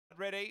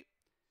ready.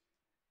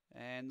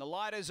 And the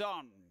light is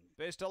on.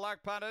 Best of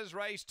luck, punters.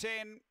 Race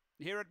 10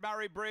 here at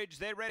Murray-Bridge.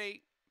 They're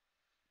ready.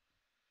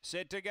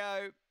 Set to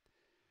go.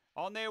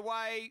 On their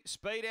way,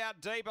 speed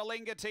out deep.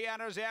 Alinga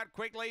Tiana's out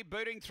quickly,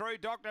 booting through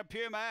Dr.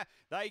 Puma.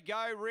 They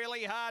go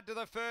really hard to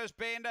the first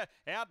bend.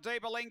 Out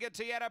deep, Alinga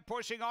Tiana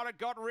pushing on it.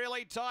 Got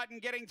really tight and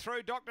getting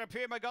through. Dr.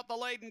 Puma got the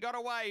lead and got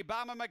away.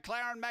 Barmer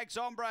McLaren, Max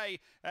Ombre.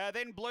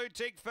 Then Blue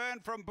Tick Fern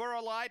from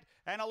Burra Light.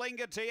 And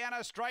Alinga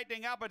Tiana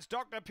straightening up. It's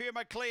Dr.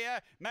 Puma clear.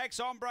 Max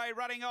Ombre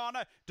running on.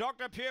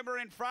 Dr. Puma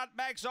in front.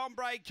 Max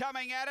Ombre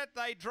coming at it.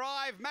 They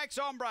drive. Max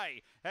Ombre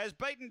has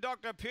beaten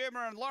Dr.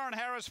 Puma and Lauren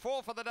Harris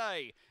 4 for the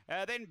day.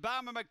 Then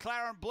Barmer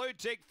McLaren, Blue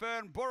Tick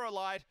Fern, Burra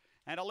Light,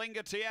 and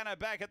Alinga Tiana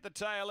back at the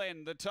tail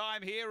end. The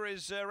time here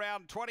is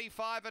around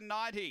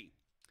 25:90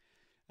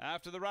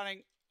 after the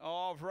running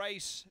of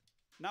race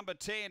number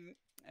 10,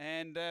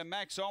 and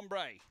Max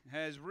Ombre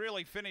has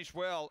really finished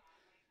well.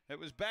 It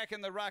was back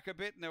in the ruck a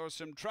bit, and there was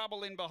some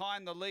trouble in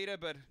behind the leader,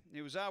 but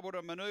he was able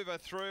to manoeuvre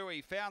through.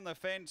 He found the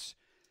fence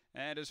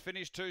and has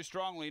finished too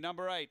strongly.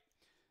 Number 8.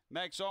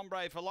 Max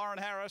Ombre for Lauren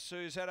Harris,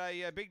 who's had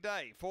a big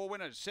day. 4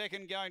 winners.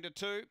 Second going to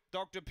 2,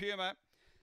 Dr. Puma.